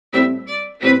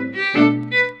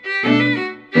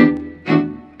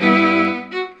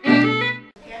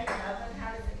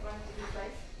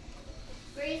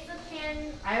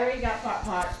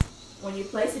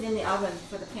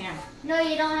No,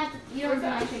 you don't have to. You don't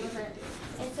have to with it.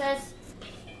 It says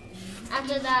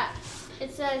after that.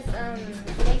 It says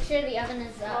make sure the oven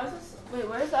is up. Wait,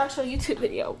 where's the actual YouTube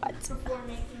video? What? Before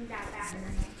making that batter.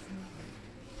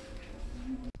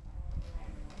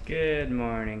 Good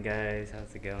morning, guys.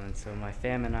 How's it going? So my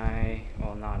fam and I,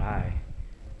 well, not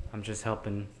I'm just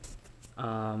helping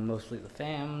mostly the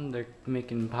fam. They're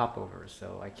making popovers,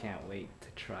 so I can't wait to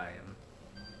try them.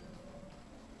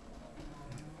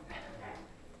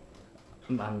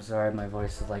 I'm sorry, my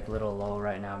voice is like a little low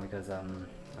right now because I'm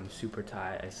super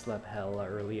tired. I slept hella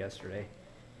early yesterday,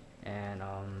 and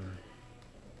I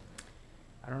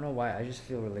don't know why. I just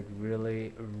feel like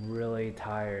really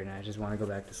tired, and I just want to go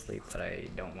back to sleep, but I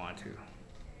don't want to.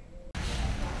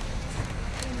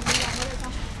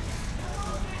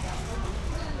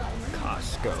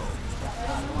 Costco,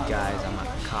 guys. I'm at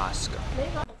Costco.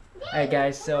 Alright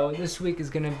guys, so this week is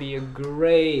gonna be a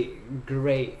great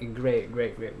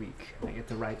week. I get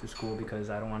to ride to school because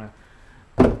I don't want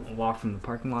to walk from the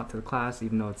parking lot to the class,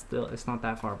 even though it's not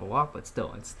that far of a walk, but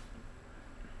still it's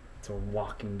a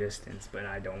walking distance. But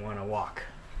I don't want to walk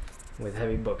with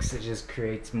heavy books. It just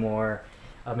creates more,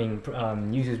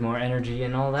 uses more energy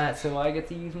and all that. So I get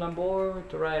to use my board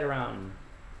to ride around.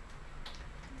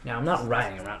 Now I'm not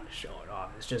riding around to show it off.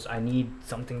 It's just I need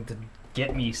something to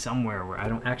get me somewhere where I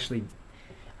don't actually.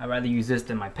 I'd rather use this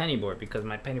than my penny board, because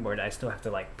my penny board I still have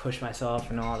to like push myself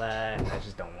and all that, and I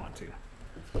just don't want to.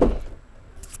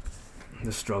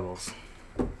 The struggles.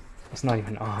 It's not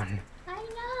even on. I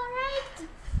know, right?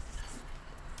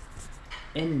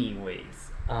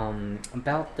 Anyways,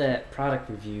 about that product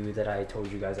review that I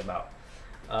told you guys about.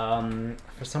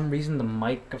 For some reason the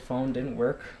microphone didn't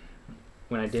work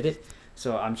when I did it,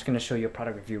 so I'm just gonna show you a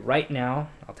product review right now.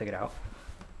 I'll take it out.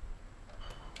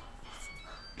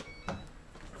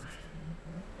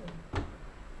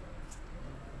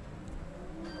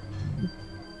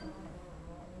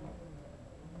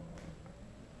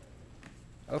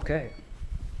 Okay.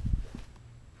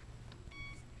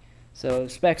 So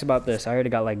specs about this. I already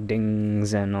got like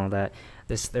dings and all that.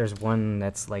 There's one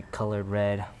that's like colored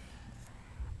red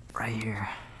right here.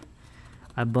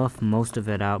 I buffed most of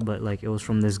it out, but like it was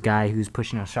from this guy who's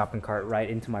pushing a shopping cart right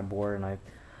into my board, and I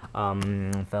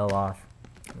fell off.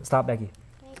 Stop, Becky.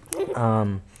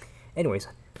 Anyways,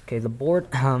 okay, the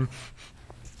board, the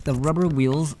rubber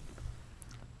wheels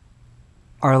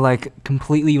are like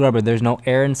completely rubber. There's no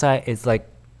air inside. It's like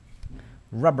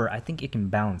rubber. I think it can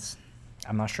bounce.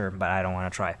 I'm not sure, but I don't want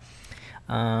to try.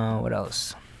 What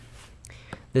else?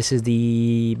 This is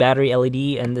the battery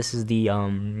LED, and this is the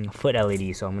foot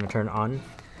LED. So I'm gonna turn it on.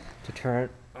 To turn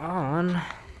it on,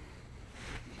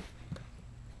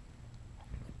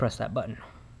 press that button.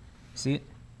 See it?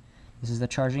 This is the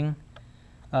charging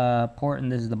port, and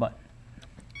this is the button.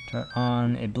 Turn it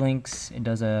on. It blinks. It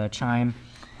does a chime,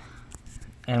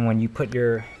 and when you put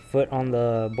your foot on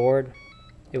the board,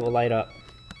 it will light up.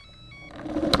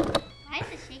 Why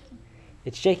is it shaking?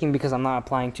 It's shaking because I'm not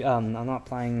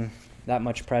applying that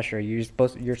much pressure. You're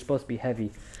supposed to be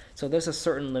heavy. So there's a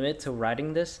certain limit to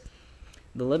riding this.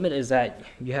 The limit is that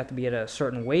you have to be at a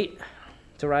certain weight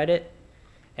to ride it,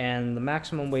 and the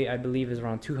maximum weight I believe is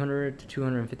around 200 to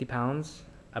 250 pounds.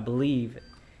 I believe,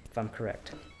 if I'm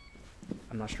correct.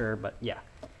 I'm not sure, but yeah.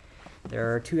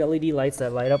 There are 2 LED lights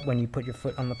that light up when you put your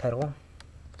foot on the pedal.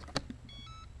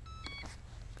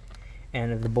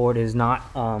 And if the board is not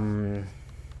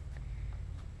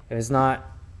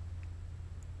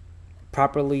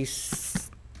properly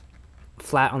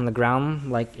flat on the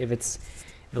ground, like if it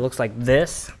looks like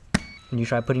this and you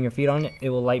try putting your feet on it, it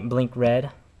will blink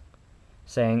red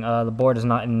saying the board is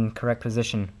not in correct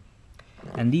position.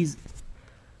 And these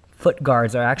foot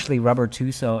guards are actually rubber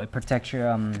too, so it protects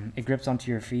your it grips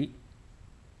onto your feet,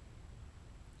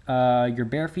 your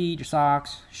bare feet, your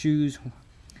socks, shoes.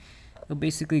 It'll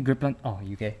basically grip on,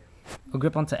 it'll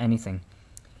grip onto anything.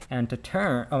 And to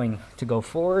to go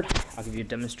forward, I'll give you a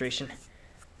demonstration.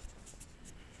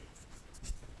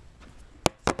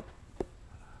 Okay,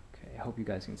 I hope you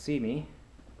guys can see me.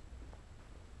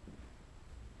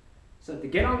 So to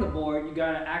get on the board, you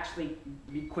gotta actually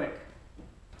be quick.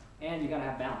 And you gotta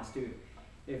have balance too.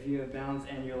 If you have balance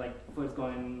and your foot's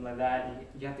going like that,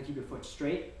 you have to keep your foot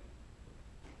straight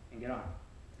and get on.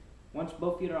 Once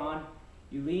both feet are on,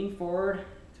 you lean forward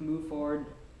to move forward,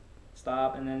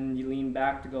 stop, and then you lean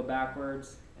back to go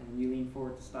backwards, and you lean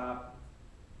forward to stop,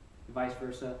 vice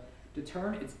versa. To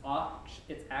turn, it's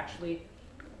actually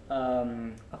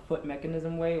a foot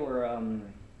mechanism way, or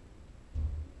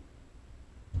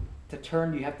to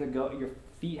turn you have to go, your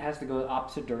feet has to go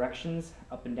opposite directions,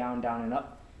 up and down, down and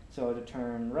up. So to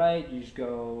turn right, you just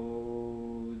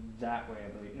go that way, I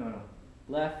believe. No,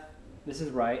 left, this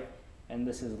is right, and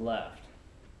this is left.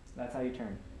 That's how you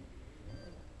turn.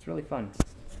 It's really fun.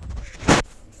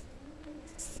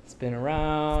 Spin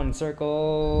around in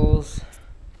circles.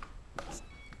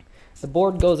 The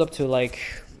board goes up to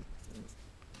like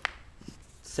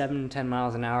 7 to 10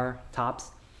 miles an hour tops,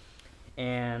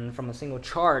 and from a single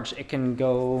charge it can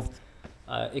go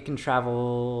it can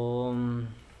travel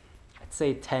I'd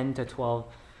say 10 to 12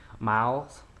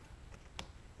 miles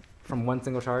from one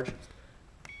single charge.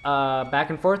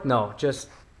 Back and forth, no, just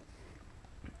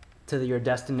to your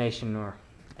destination or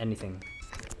anything.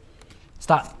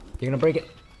 Stop, you're gonna break it.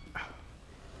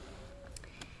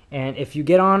 And if you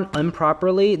get on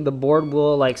improperly, the board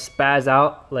will like spaz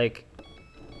out like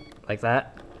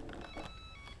that.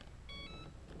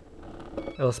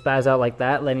 It'll spaz out like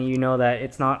that, letting you know that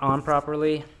it's not on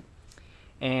properly.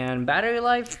 And battery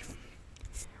life,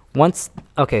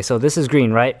 okay, so this is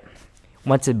green, right?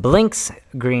 Once it blinks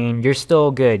green, you're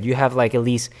still good. You have like at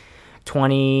least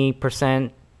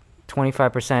 20%,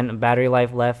 25% battery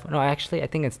life left. No, actually, I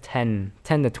think it's 10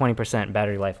 to 20%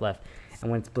 battery life left. And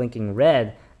when it's blinking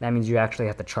red, that means you actually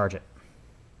have to charge it.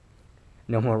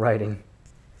 No more writing.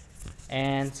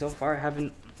 And so far, I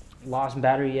haven't lost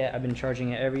battery yet. I've been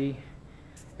charging it every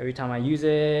time I use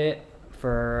it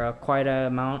for quite an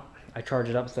amount. I charge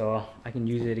it up so I can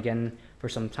use it again for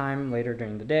some time later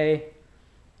during the day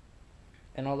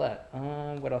and all that.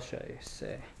 What else should I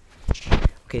say?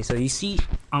 Okay, so you see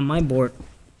on my board,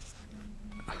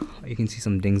 you can see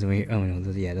some dings over here. Oh no,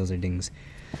 those are dings.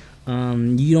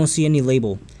 You don't see any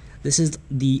label. This is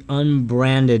the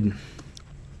unbranded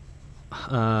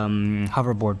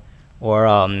hoverboard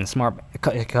or smart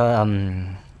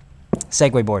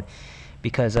Segway board,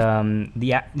 because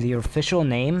the official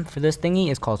name for this thingy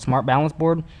is called Smart Balance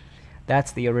Board.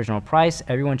 That's the original price.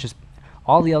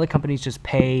 All the other companies just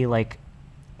pay like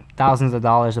thousands of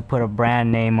dollars to put a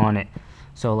brand name on it.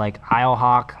 So like Isle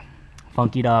Hawk,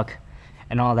 Funky Duck,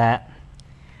 and all that.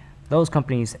 Those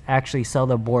companies actually sell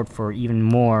their board for even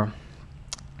more,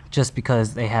 just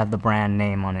because they have the brand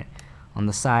name on it on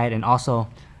the side, and also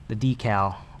the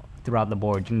decal throughout the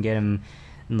board. You can get them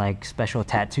in like special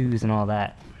tattoos and all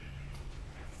that.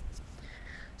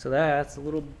 So that's a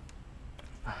little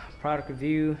product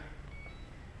review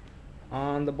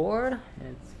on the board.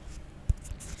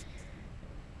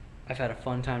 I've had a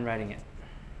fun time riding it.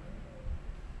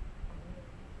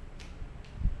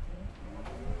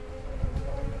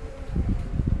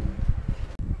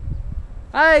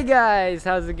 Hi guys,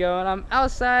 how's it going? I'm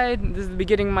outside. This is the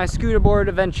beginning of my ScooterBoard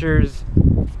adventures.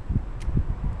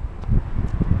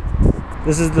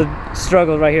 This is the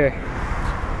struggle right here.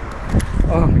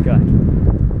 Oh my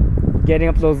god. Getting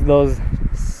up those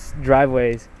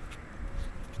driveways.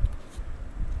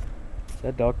 Is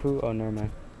that dog poo? Oh, never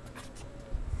mind.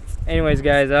 Anyways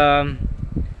guys,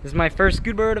 this is my first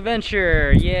ScooterBoard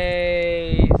adventure.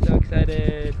 Yay! So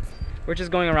excited. We're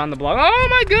just going around the block. Oh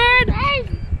my god!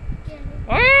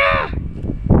 Ah!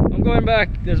 I'm going back.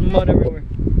 There's mud everywhere.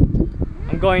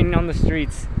 I'm going on the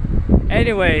streets.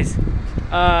 Anyways,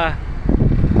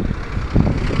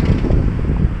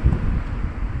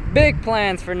 big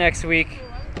plans for next week.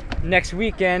 Next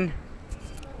weekend,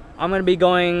 I'm gonna be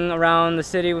going around the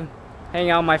city,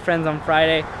 hanging out with my friends on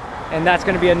Friday, and that's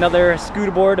gonna be another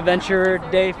ScooterBoard adventure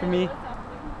day for me.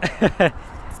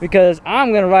 Because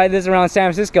I'm gonna ride this around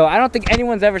San Francisco. I don't think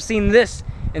anyone's ever seen this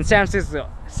in San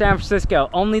Francisco.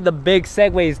 Only the big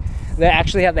Segways that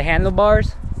actually have the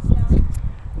handlebars. Yeah.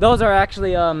 Those are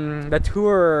actually the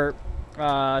tour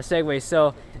Segways,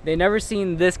 so they never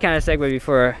seen this kind of Segway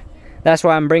before. That's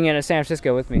why I'm bringing it to San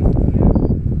Francisco with me.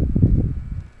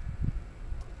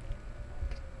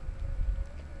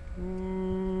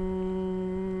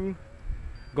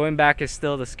 Going back is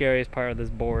still the scariest part of this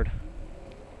board.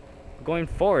 Going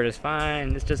forward is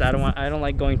fine. It's just I don't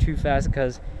like going too fast,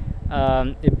 because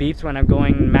it beeps when I'm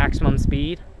going maximum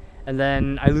speed, and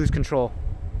then I lose control.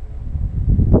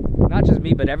 Not just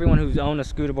me, but everyone who's owned a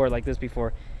ScooterBoard like this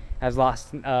before has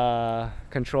lost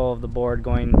control of the board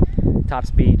going top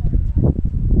speed.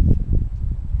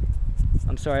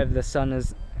 I'm sorry if the sun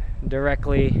is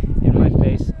directly in my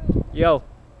face. Yo.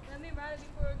 Let me ride it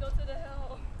before we go to the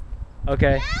hill.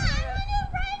 Okay.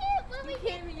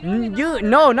 Yeah,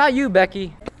 No, not you,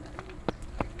 Becky.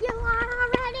 You are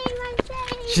already my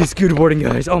face. She's ScooterBoarding,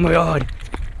 guys. Oh my god.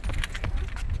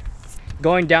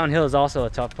 Going downhill is also a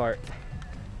tough part.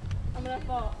 I'm gonna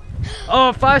fall.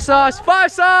 Oh, 5 sauce!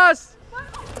 5 sauce!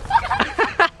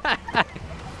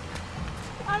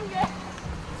 I'm good.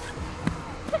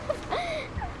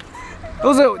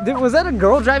 Was that a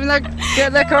girl driving that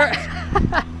car?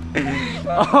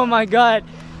 Oh my god.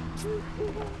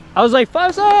 I was like,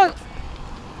 5 sauce!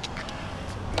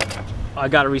 I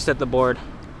gotta reset the board.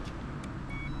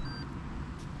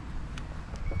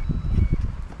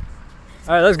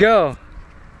 Alright, let's go.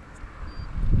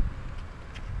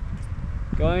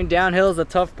 Going downhill is the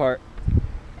tough part.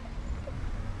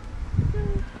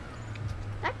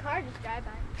 That car just drive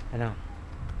by. I know.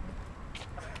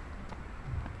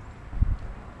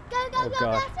 Go, go, Oh, go,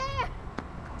 God. faster!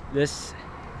 This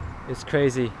is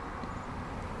crazy.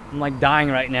 I'm like dying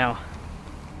right now.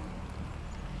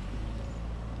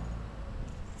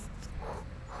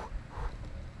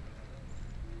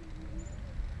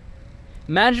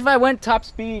 Imagine if I went top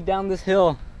speed down this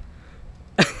hill.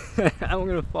 I'm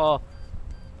gonna fall.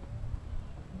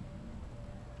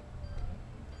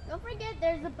 Don't forget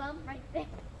there's a bump right there.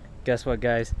 Guess what,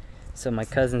 guys? So my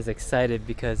cousin's excited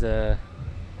because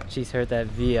she's heard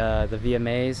that the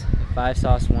VMAs, 5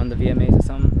 Sauce won the VMAs or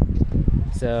something.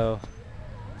 So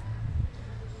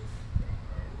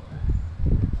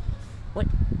what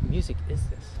music is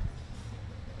this?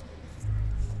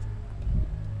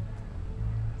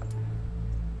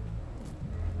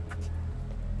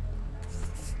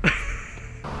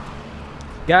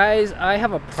 Guys, I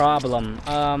have a problem.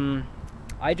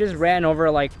 I just ran over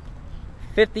like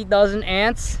 50,000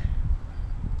 ants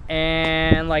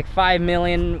and like 5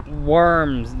 million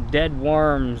worms, dead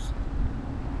worms.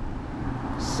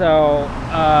 So,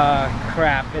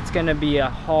 crap, it's gonna be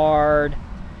hard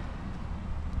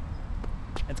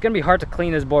to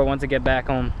clean this board once I get back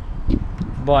home.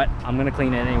 But I'm gonna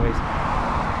clean it anyways.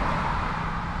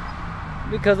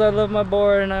 Because I love my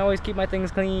board and I always keep my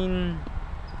things clean.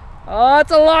 Oh,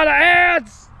 it's a lot of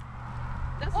ants!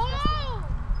 That's Oh!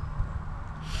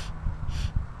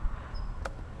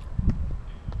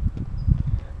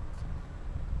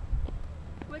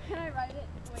 Wait, can I ride it?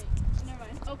 Wait, never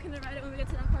mind. Oh, can I ride it when we get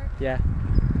to that part? Yeah.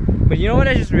 But you know what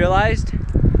I just realized?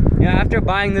 You know, after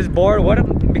buying this board, what if,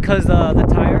 because the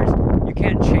tires, you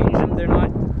can't change them, they're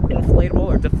not inflatable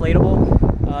or deflatable.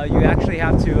 You actually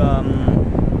have to,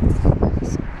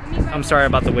 I'm sorry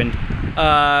about the wind.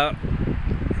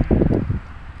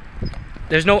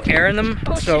 There's no air in them,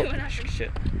 Oh, so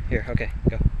shit. Here, okay,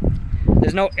 go.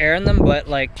 There's no air in them, but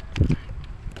like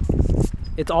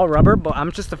it's all rubber. But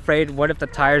I'm just afraid. What if the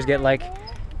tires get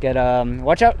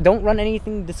watch out! Don't run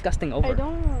anything disgusting over. I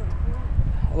don't.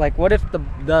 Like, what if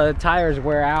the tires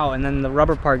wear out and then the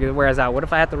rubber part wears out? What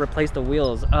if I have to replace the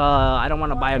wheels? I don't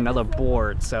want to buy another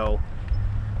board, so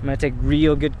I'm gonna take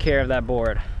real good care of that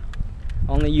board.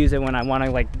 Only use it when I want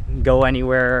to like go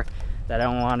anywhere that I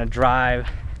don't want to drive.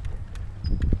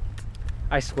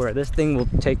 I swear, this thing will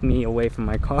take me away from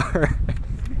my car.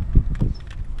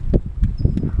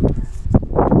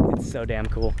 It's so damn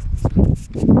cool. If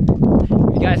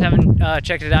you guys haven't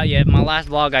checked it out yet, my last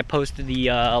vlog I posted the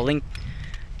link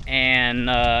and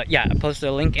yeah, I posted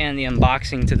a link and the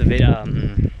unboxing to the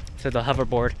to the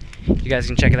hoverboard. You guys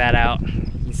can check that out.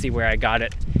 You can see where I got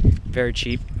it. Very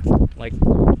cheap, like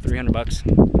 300 bucks.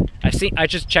 I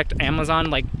just checked Amazon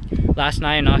like last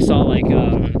night and I saw like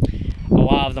a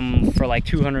lot of them for like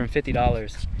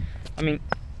 $250. I mean,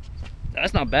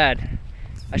 that's not bad.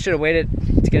 I should have waited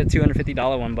to get a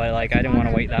 $250 one, but like I didn't want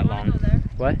to wait that long.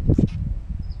 What?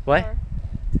 What? Or,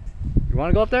 You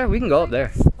want to go up there? We can go up there.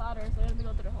 Flatter, so I have to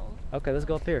go through the hole. Okay, let's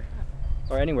go up here.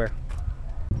 Or anywhere.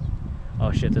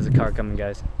 Oh shit, there's a car coming,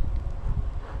 guys.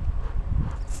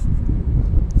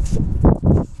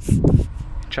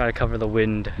 Try to cover the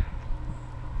wind.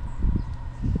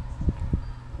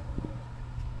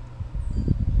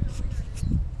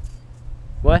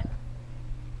 What?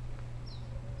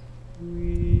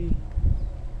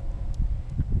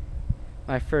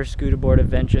 My first scooter board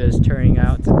adventure is turning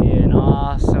out to be an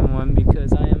awesome one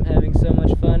because I am having so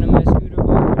much fun on my scooter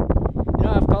board. You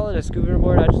know, I've called it a scooter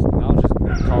board. I'll just call it a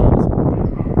scooter board.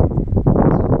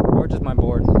 Or just my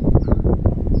board.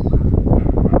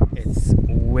 It's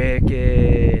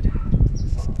wicked.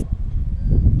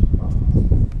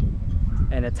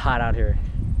 And it's hot out here.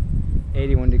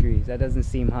 81 degrees. That doesn't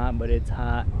seem hot, but it's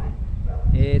hot.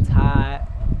 It's hot.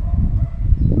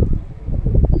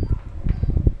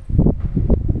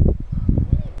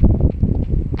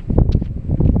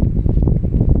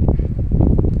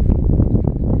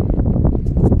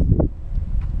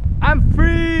 I'm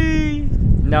free!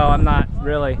 No, I'm not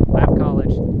really. I have college.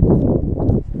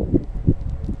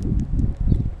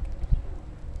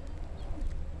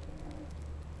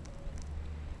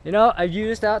 You know, I've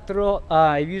used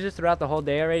this throughout the whole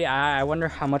day already. I wonder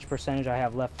how much percentage I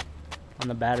have left on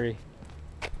the battery.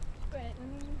 Wait, let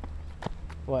me...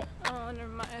 What? Oh, never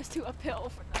mind. It's too uphill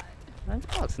for that. No,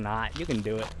 it's not. You can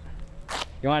do it.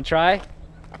 You want to try?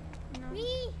 No.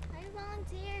 Me, I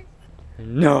volunteer.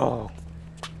 No.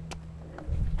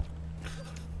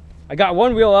 I got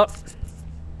one wheel up.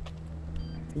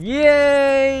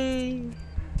 Yay!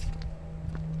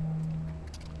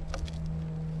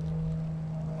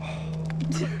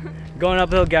 Going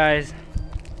uphill, guys.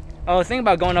 Oh, the thing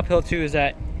about going uphill too is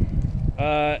that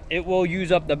it will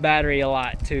use up the battery a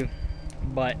lot too.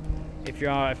 But if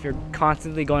you're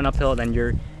constantly going uphill,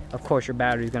 then of course your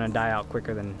battery is gonna die out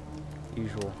quicker than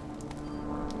usual.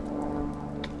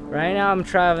 Right now I'm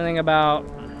traveling about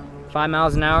 5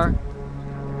 miles an hour.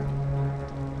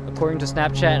 According to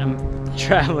Snapchat, I'm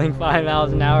traveling 5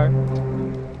 miles an hour.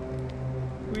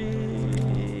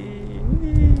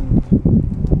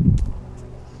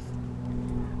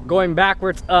 Going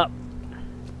backwards up.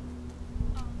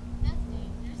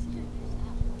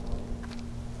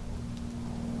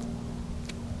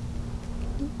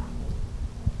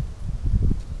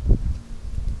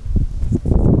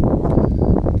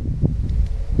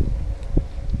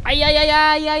 Ay, ay, ay,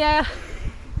 ay, ay, ay.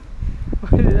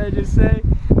 What did I just say?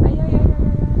 Ay, ay, ay, ay,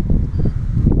 ay.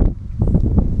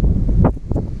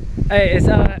 Hey, is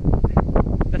the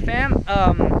fam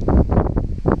Aunt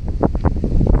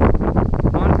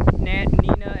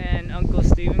Nina and Uncle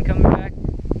Steven coming back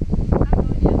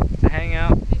to hang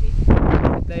out?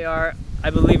 If they are, I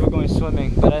believe we're going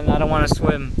swimming, but I don't want to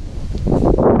swim.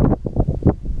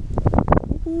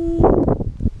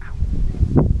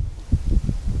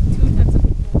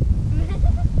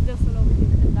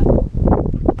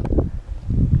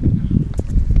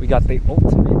 We got the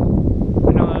ultimate,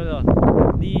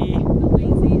 the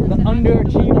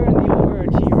underachiever and the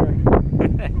overachiever.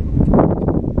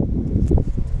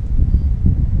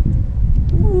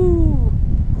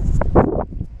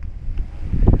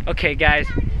 Okay, guys,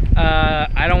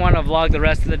 I don't want to vlog the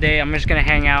rest of the day. I'm just gonna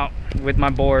hang out with my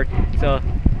board. So,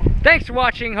 thanks for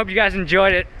watching. Hope you guys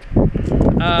enjoyed it.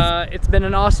 It's been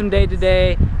an awesome day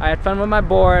today. I had fun with my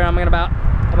board. I'm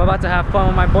about to have fun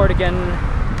with my board again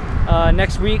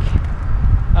next week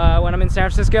when I'm in San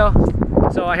Francisco.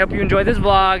 So I hope you enjoyed this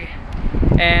vlog,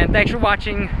 and thanks for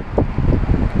watching.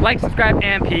 Like, subscribe,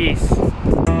 and peace.